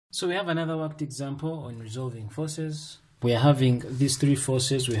So we have another worked example on resolving forces. We are having these three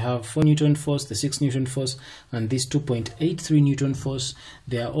forces. We have 4 Newton force, the 6 Newton force, and this 2.83 Newton force.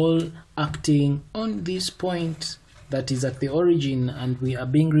 They are all acting on this point that is at the origin, and we are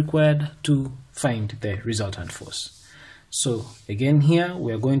being required to find the resultant force. So again here,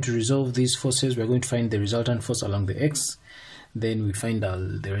 we are going to resolve these forces. We are going to find the resultant force along the x. Then we find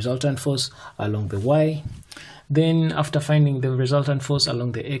the resultant force along the y. Then after finding the resultant force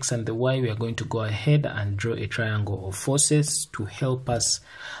along the x and the y, we are going to go ahead and draw a triangle of forces to help us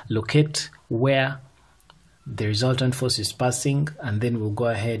locate where the resultant force is passing, and then we'll go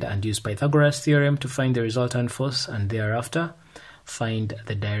ahead and use Pythagoras theorem to find the resultant force, and thereafter find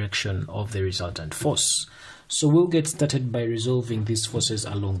the direction of the resultant force. So we'll get started by resolving these forces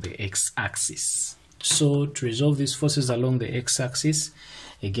along the x-axis. So to resolve these forces along the x-axis,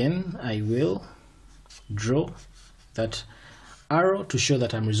 again I will draw that arrow to show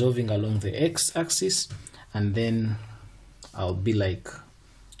that I'm resolving along the x-axis, and then I'll be like,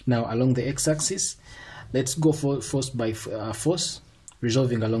 now along the x-axis, let's go for force by force,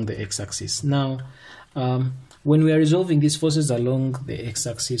 resolving along the x-axis. Now when we are resolving these forces along the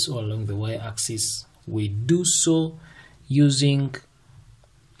x-axis or along the y-axis, we do so using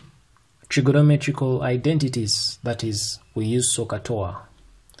trigonometrical identities. That is, we use SOHCAHTOA.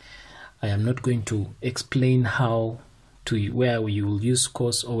 I am not going to explain how to where you will use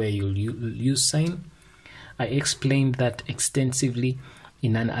cos or where you'll use sine. I explained that extensively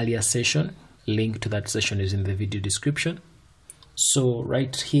in an earlier session. Link to that session is in the video description. So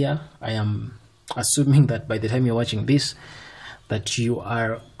right here, I am assuming that by the time you're watching this, that you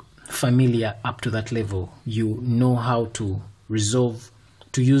are familiar up to that level. You know how to resolve,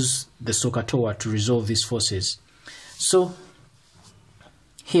 to use the SOHCAHTOA to resolve these forces. So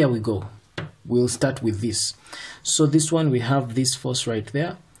here we go. We'll start with this. So this one, we have this force right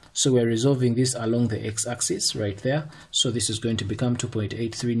there. So we're resolving this along the x-axis right there. So this is going to become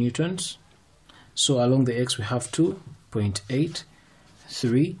 2.83 newtons. So along the x we have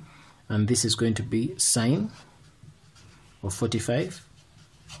 2.83, and this is going to be sine of 45.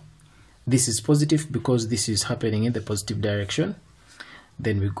 This is positive because this is happening in the positive direction.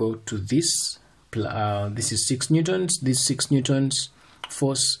 Then we go to this. This is 6 newtons. This 6 newtons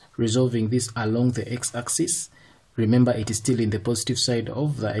force, resolving this along the x-axis. Remember, it is still in the positive side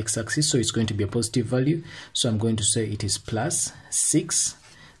of the x-axis, so it's going to be a positive value. So I'm going to say it is plus 6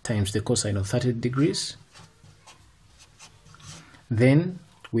 times the cosine of 30 degrees. Then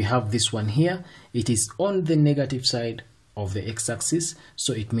we have this one here. It is on the negative side of the x-axis,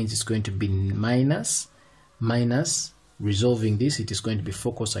 so it means it's going to be minus, resolving this, it is going to be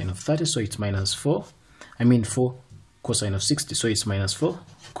 4 cosine of 30, so it's minus 4 cosine of 60, so it's minus 4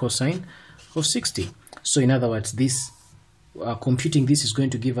 cosine of 60. So in other words, this computing this is going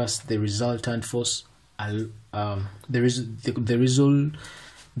to give us the resultant force, the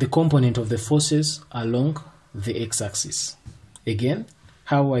component of the forces along the x-axis. Again,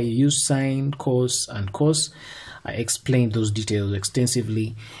 how I use sine, cos, and cos, I explained those details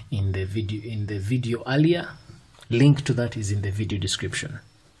extensively in the video earlier. Link to that is in the video description.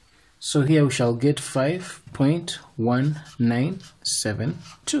 So here we shall get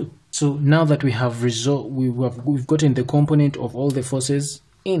 5.1972. So now that we have we've gotten the component of all the forces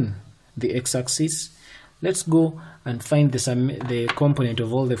in the x-axis, let's go and find the component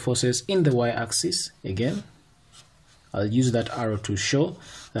of all the forces in the y-axis. Again, I'll use that arrow to show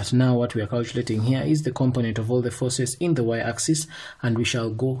that now what we are calculating here is the component of all the forces in the y-axis, and we shall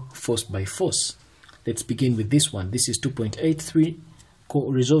go force by force. Let's begin with this one. This is 2.83.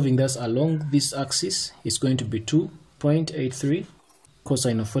 Resolving this along this axis is going to be 2.83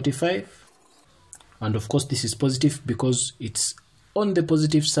 cosine of 45, and of course this is positive because it's on the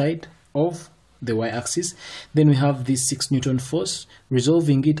positive side of the y-axis. Then we have this 6 Newton force,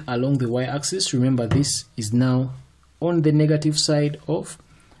 resolving it along the y-axis. Remember, this is now on the negative side of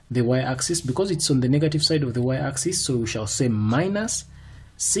the y-axis. Because it's on the negative side of the y-axis, so we shall say minus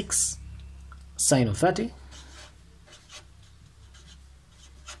 6 sine of 30.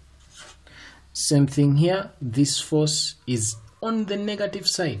 Same thing here, this force is on the negative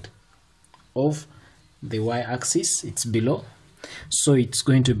side of the y-axis, it's below, so it's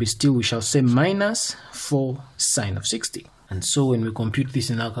going to be still, we shall say minus 4 sine of 60. And so when we compute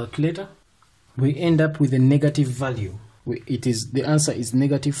this in our calculator, we end up with a negative value. The answer is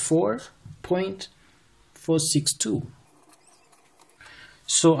negative 4.462.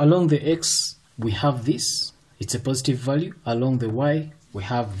 So along the x we have this, it's a positive value. Along the y we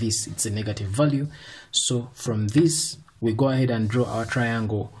have this, it's a negative value. So from this we go ahead and draw our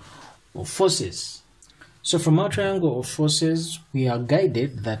triangle of forces. So from our triangle of forces, we are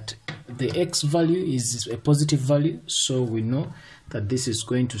guided that the x value is a positive value, so we know that this is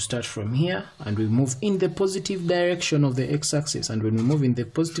going to start from here, and we move in the positive direction of the x-axis. And when we move in the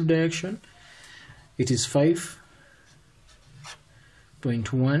positive direction, it is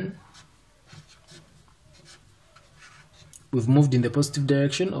 5.1. We've moved in the positive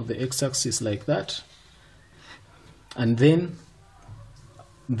direction of the x-axis like that, and then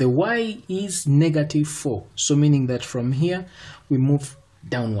the y is -4, so meaning that from here we move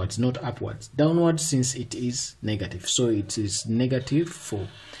downwards, not upwards. Downwards, since it is negative, so it is -4.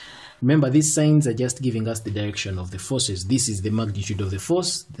 Remember, these signs are just giving us the direction of the forces. This is the magnitude of the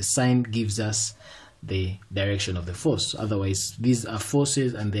force. The sign gives us the direction of the force. Otherwise, these are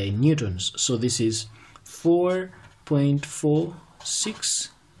forces and they are in newtons. So this is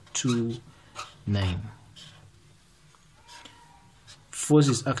 4.4629. Force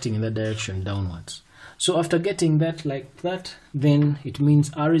is acting in that direction, downwards. So after getting that like that, then it means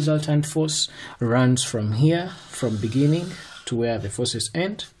our resultant force runs from here, from beginning to where the forces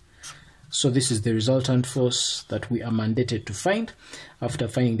end. So this is the resultant force that we are mandated to find. After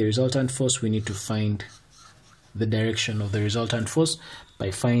finding the resultant force, we need to find the direction of the resultant force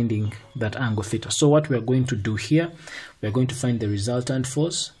by finding that angle theta. So what we are going to do here, we are going to find the resultant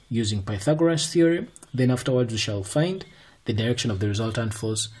force using Pythagoras theorem. Then afterwards we shall find the direction of the resultant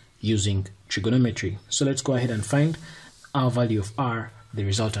force using trigonometry. So let's go ahead and find our value of r, the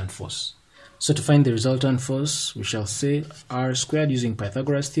resultant force. So to find the resultant force, we shall say r squared using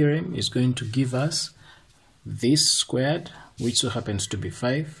Pythagoras theorem is going to give us this squared, which so happens to be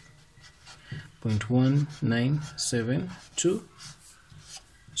 5.1972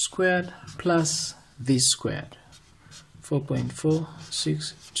 squared plus this squared,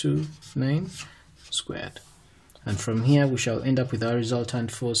 4.4629 squared. And from here we shall end up with our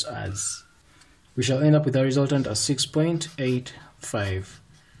resultant force as 6.85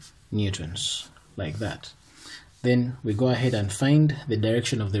 newtons, like that. Then we go ahead and find the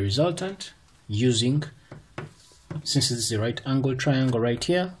direction of the resultant using, since this is a right angle triangle right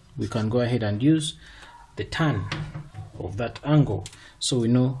here, we can go ahead and use the tan of that angle. So we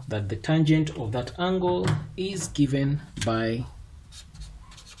know that the tangent of that angle is given by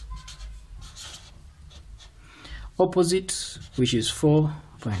opposite, which is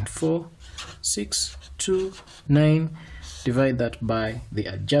 4.4629, divide that by the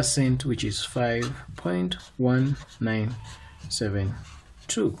adjacent, which is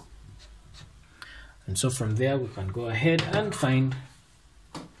 5.1972. And so from there we can go ahead and find,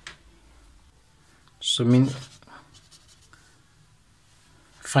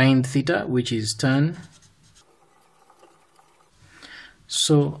 find theta, which is tan.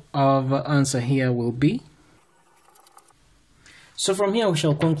 So our answer here will be, so from here we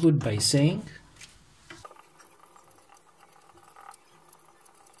shall conclude by saying,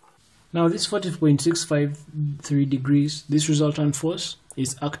 now this 40.653 degrees, this resultant force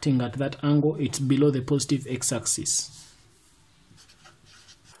is acting at that angle. It's below the positive x-axis.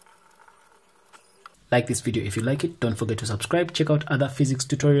 Like this video if you like it. Don't forget to subscribe. Check out other physics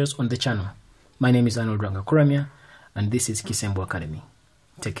tutorials on the channel. My name is Arnold Rangakuramya, and this is Kisembo Academy.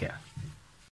 Take care.